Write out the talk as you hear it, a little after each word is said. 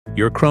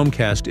Your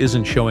Chromecast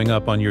isn't showing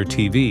up on your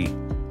TV,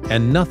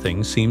 and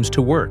nothing seems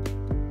to work.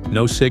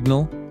 No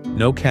signal,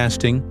 no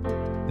casting,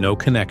 no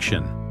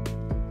connection.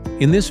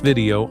 In this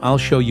video, I'll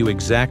show you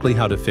exactly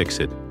how to fix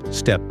it,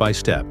 step by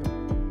step.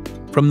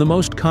 From the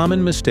most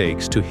common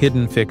mistakes to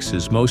hidden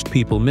fixes most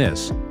people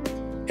miss,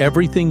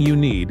 everything you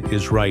need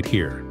is right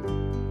here.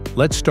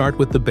 Let's start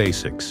with the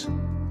basics.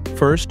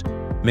 First,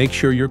 make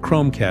sure your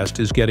Chromecast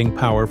is getting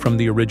power from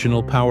the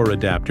original power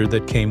adapter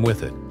that came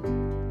with it.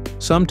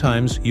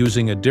 Sometimes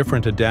using a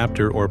different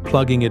adapter or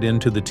plugging it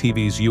into the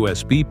TV's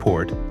USB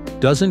port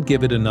doesn't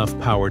give it enough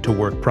power to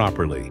work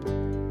properly.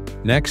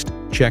 Next,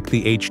 check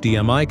the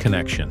HDMI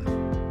connection.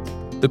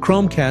 The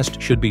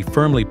Chromecast should be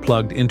firmly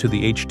plugged into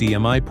the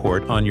HDMI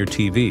port on your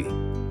TV.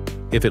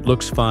 If it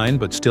looks fine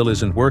but still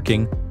isn't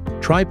working,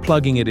 try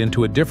plugging it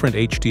into a different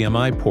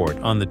HDMI port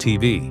on the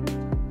TV.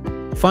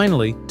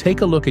 Finally,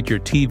 take a look at your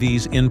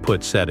TV's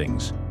input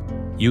settings.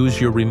 Use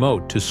your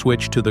remote to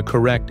switch to the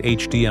correct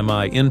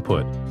HDMI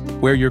input,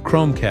 where your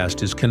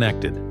Chromecast is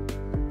connected.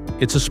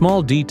 It's a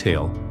small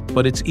detail,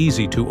 but it's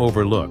easy to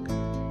overlook.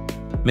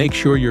 Make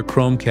sure your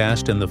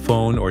Chromecast and the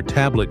phone or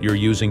tablet you're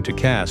using to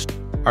cast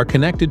are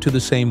connected to the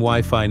same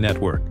Wi-Fi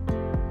network.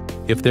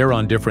 If they're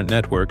on different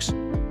networks,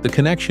 the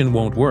connection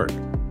won't work.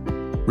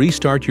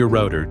 Restart your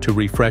router to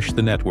refresh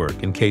the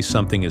network in case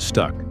something is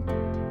stuck.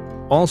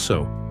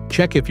 Also,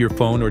 check if your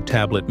phone or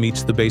tablet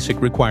meets the basic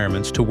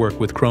requirements to work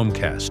with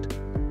Chromecast.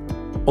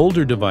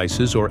 Older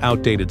devices or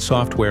outdated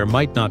software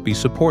might not be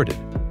supported.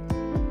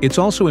 It's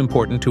also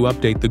important to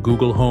update the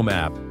Google Home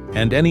app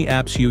and any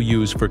apps you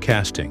use for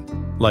casting,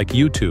 like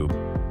YouTube,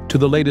 to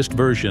the latest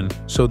version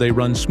so they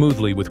run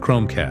smoothly with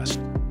Chromecast.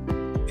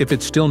 If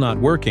it's still not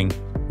working,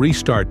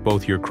 restart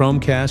both your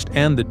Chromecast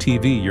and the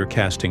TV you're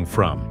casting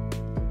from.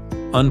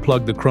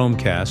 Unplug the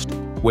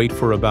Chromecast, wait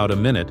for about a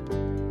minute,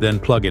 then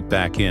plug it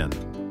back in.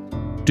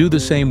 Do the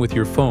same with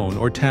your phone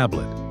or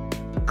tablet.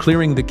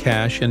 Clearing the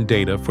cache and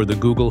data for the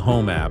Google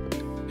Home app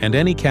and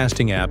any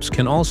casting apps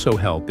can also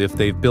help if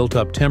they've built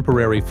up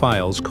temporary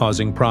files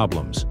causing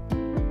problems.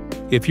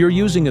 If you're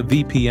using a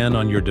VPN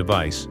on your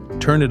device,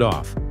 turn it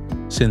off,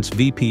 since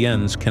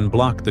VPNs can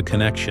block the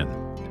connection.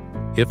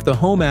 If the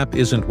Home app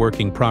isn't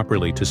working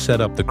properly to set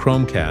up the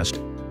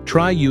Chromecast,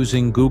 try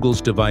using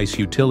Google's Device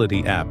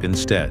Utility app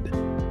instead.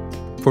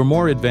 For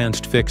more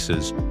advanced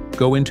fixes,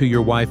 go into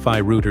your Wi-Fi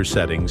router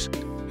settings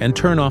and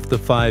turn off the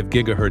 5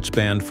 GHz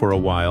band for a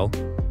while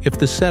if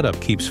the setup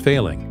keeps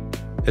failing,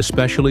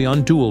 especially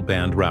on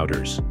dual-band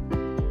routers.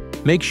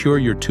 Make sure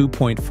your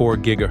 2.4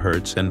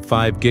 GHz and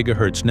 5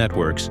 GHz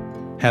networks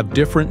have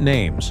different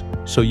names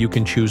so you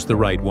can choose the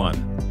right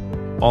one.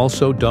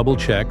 Also,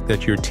 double-check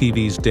that your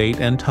TV's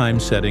date and time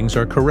settings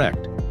are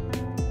correct.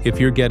 If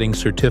you're getting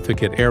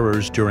certificate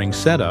errors during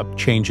setup,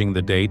 changing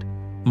the date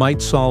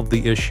might solve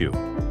the issue.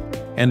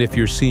 And if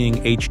you're seeing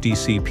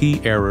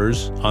HDCP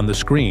errors on the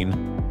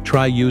screen,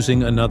 try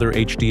using another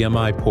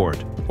HDMI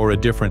port or a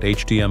different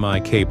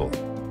HDMI cable.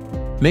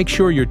 Make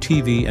sure your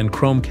TV and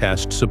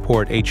Chromecast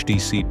support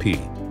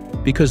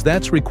HDCP, because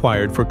that's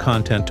required for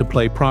content to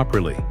play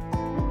properly.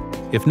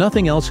 If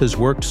nothing else has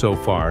worked so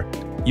far,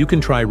 you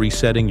can try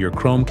resetting your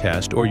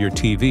Chromecast or your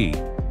TV,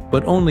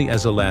 but only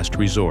as a last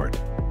resort.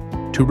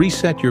 To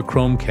reset your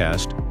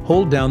Chromecast,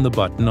 hold down the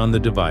button on the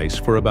device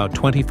for about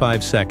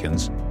 25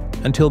 seconds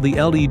until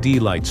the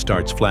LED light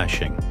starts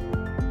flashing.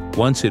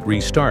 Once it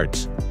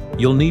restarts,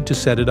 you'll need to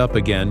set it up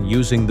again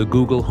using the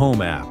Google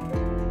Home app.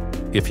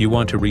 If you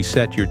want to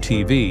reset your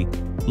TV,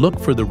 look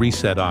for the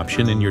reset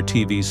option in your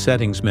TV's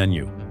settings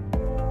menu.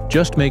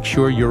 Just make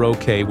sure you're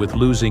okay with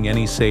losing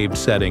any saved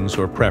settings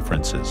or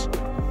preferences.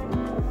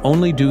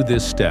 Only do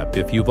this step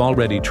if you've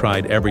already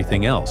tried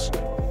everything else,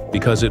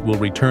 because it will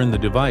return the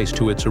device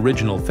to its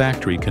original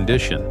factory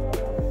condition.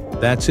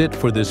 That's it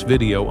for this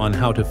video on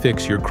how to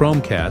fix your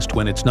Chromecast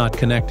when it's not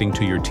connecting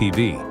to your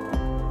TV.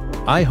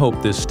 I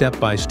hope this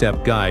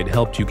step-by-step guide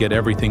helped you get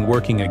everything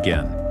working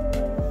again.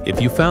 If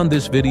you found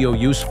this video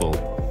useful,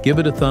 give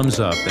it a thumbs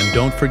up and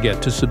don't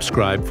forget to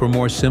subscribe for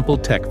more simple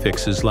tech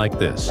fixes like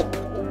this.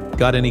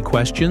 Got any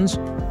questions?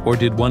 Or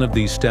did one of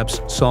these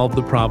steps solve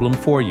the problem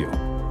for you?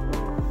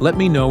 Let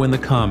me know in the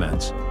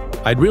comments.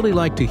 I'd really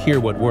like to hear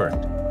what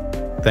worked.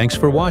 Thanks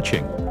for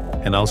watching,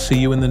 and I'll see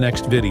you in the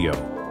next video.